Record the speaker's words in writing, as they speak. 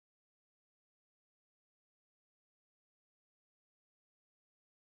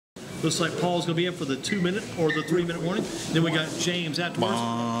Looks like Paul's going to be in for the 2-minute or the 3-minute warning. Then we got James afterwards.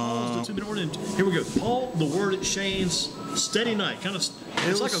 Paul's the 2-minute warning. Here we go. Paul, the word at Shane's, steady night. Kind of,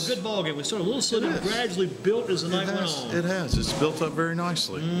 it's like a good ball game. We started a little slow and gradually built as the night went on. It has. It's built up very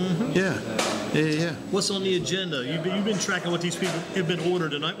nicely. Yeah. What's on the agenda? You've been tracking what these people have been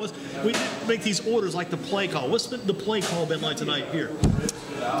ordered tonight. We make these orders like the play call. What's the play call been like tonight here?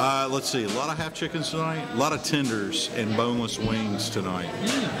 Let's see. A lot of half chickens tonight. A lot of tenders and boneless wings tonight.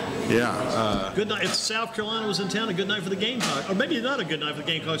 Yeah. Good night. If South Carolina was in town, a good night for the Gamecocks. Or maybe not a good night for the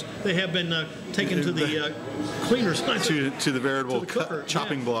Gamecocks. They have been taken to the cleaners. To the veritable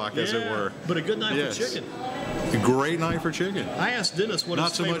chopping block, as it were. But a good night for chicken. A great night for chicken. I asked Dennis what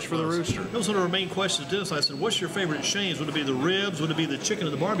his favorite Not so much for the rooster. That was one of our main questions to Dennis. I said, what's your favorite at Shane's? Would it be the ribs? Would it be the chicken or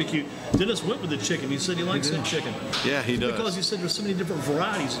the barbecue? Dennis went with the chicken. He said he likes the chicken. Yeah, he does. Because he said there's so many different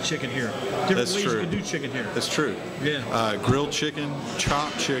varieties of chicken here. Different ways you can do chicken here. That's true. Yeah. Grilled chicken,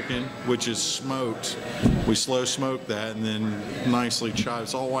 chopped chicken, which is smoked. We slow smoke that and then nicely chop.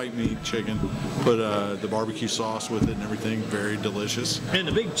 It's all white meat chicken. Put the barbecue sauce with it and everything. Very delicious. And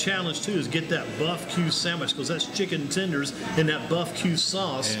the big challenge too is get that buff Q sandwich, because that's chicken tenders and that buff Q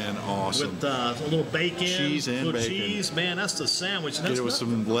sauce. And awesome. With a little bacon, cheese and little bacon. Cheese, man, that's the sandwich. And Get it with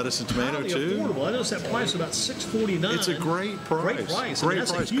some lettuce and tomato too. Affordable. I noticed that price is about $6.49. It's a great price. Great price. Great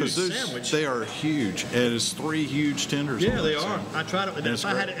that's price, a huge sandwich. They are huge, and it's 3 huge tenders. Yeah, they are. I tried it. If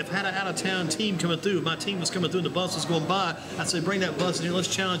I had an out-of-town team coming through, if my team was coming through and the bus was going by, I'd say, bring that bus in here.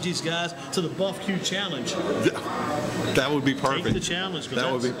 Let's challenge these guys to the Buff Q Challenge. That would be perfect. Take the challenge.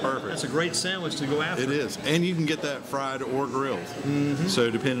 That would be perfect. That's a great sandwich to go after. It is, and you can get that fried or grilled. So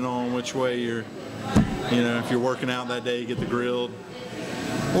depending on which way you're, if you're working out that day, you get the grilled.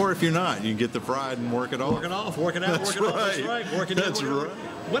 Or if you're not, you can get the fried and work it off. Work it off, work it out, work it off. That's right. Work it out. That's right.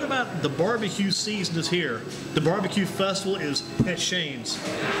 What about the barbecue season is here? The barbecue festival is at Shane's.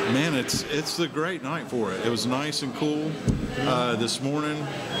 Man, it's a great night for it. It was nice and cool this morning.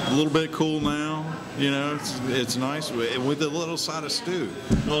 A little bit cool now. It's nice with a little side of stew.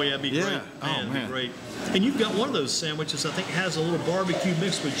 Oh yeah, it'd be great. Man, It'd be great. And you've got one of those sandwiches, I think, has a little barbecue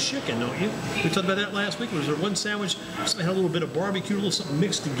mixed with chicken, don't you? We talked about that last week. Was there one sandwich that had a little bit of barbecue, a little something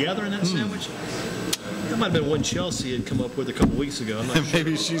mixed together in that sandwich? That might have been one Chelsea had come up with a couple weeks ago. I'm not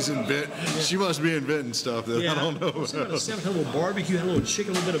Maybe she's She must be inventing stuff that I don't know. About a sandwich had a little barbecue, had a little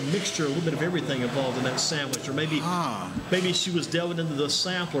chicken, a little bit of mixture, a little bit of everything involved in that sandwich. Or maybe she was delving into the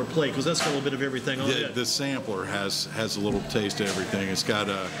sampler plate, because that's got a little bit of everything on it. The sampler has a little taste of everything. It's got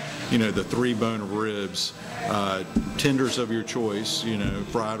the 3 bone of ribs, tenders of your choice,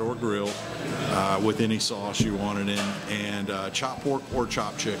 fried or grilled, with any sauce you want it in, and chopped pork or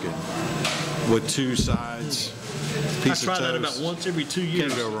chopped chicken with 2 sides. I try that about once every 2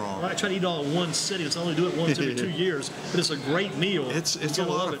 years. Can't go wrong. I try to eat all in one sitting. It's only do it once every 2 years, but it's a great meal. It's a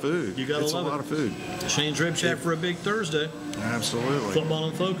lot of food. You gotta love it. It's a lot of food. Shane's Ribshack for a big Thursday. Absolutely. Football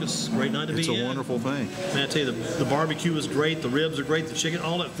in focus. Great night to be in. It's a wonderful thing. Man, I tell you, the barbecue is great. The ribs are great. The chicken,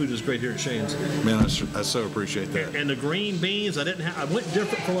 all that food is great here at Shane's. Man, I so appreciate that. And the green beans, I went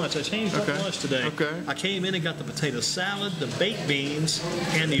different for lunch. I changed up lunch today. Okay. I came in and got the potato salad, the baked beans,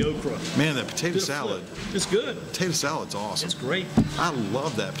 and the okra. Man, that potato salad. It's good. Potato salad's awesome. It's great. I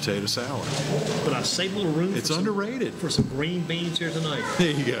love that potato salad. But I saved a little room. It's underrated. For some green beans here tonight.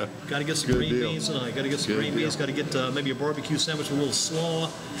 There you go. Got to get some green beans tonight. Got to get some green beans. Got to get maybe a barbecue sandwich with a little slaw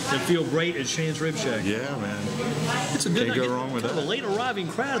and feel great at Shane's Ribshack. Yeah, man. It's a good night. Can't go wrong with that. A late arriving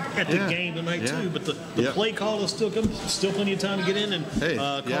crowd at the game tonight too, but the play call is still coming. Still plenty of time to get in and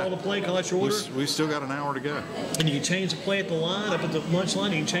call the play, call out your order. We've still got an hour to go. And you can change the play at the line, up at the lunch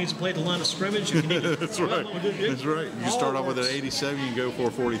line. You can change the play at the line of scrimmage. If you need That's right. That's right. You start off with an 87, you can go for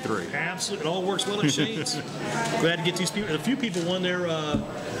a 43. Absolutely. It all works well at Shane's. Glad to get these people. A few people won their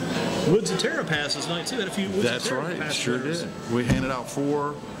Woods and Terra passes tonight too. Had a few Woods and Terra passes. That's right. Sure did. We handed out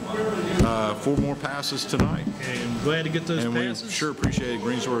 4 more passes tonight. And glad to get those passes. We sure appreciate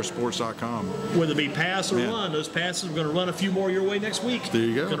GreensboroSports.com. Whether it be pass or run, those passes are going to run a few more your way next week. There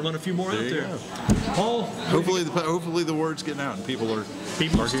you go. Going to run a few more out there. Paul, hopefully the word's getting out and people are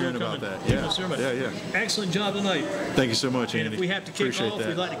hearing about that. Yeah. Excellent job tonight. Thank you so much, Andy. And if we have to kick off,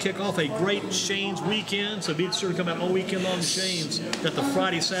 we'd like to kick off a great Shane's weekend. So be sure to come out all weekend long to Shane's. Got the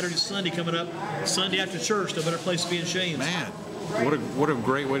Friday, Saturday, Sunday coming up. Sunday after church, no better place to be in Shane's. Man, what a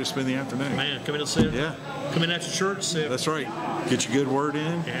great way to spend the afternoon. Man, come in and sit. Yeah. Come in after church. Sit. That's right. Get your good word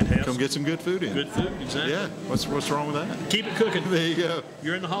in. Come get some good food in. Good food, exactly. Yeah. What's wrong with that? Keep it cooking. There you go.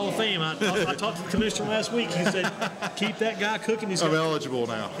 You're in the Hall of Fame. I talked to the commissioner last week. He said, keep that guy cooking. I'm eligible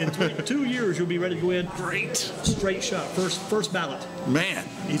now. In 2 years, you'll be ready to go in. Great. Straight shot. First ballot. Man,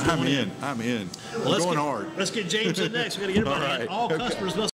 I'm in. Well, going hard. Let's get James in next. We got to get everybody in. All customers must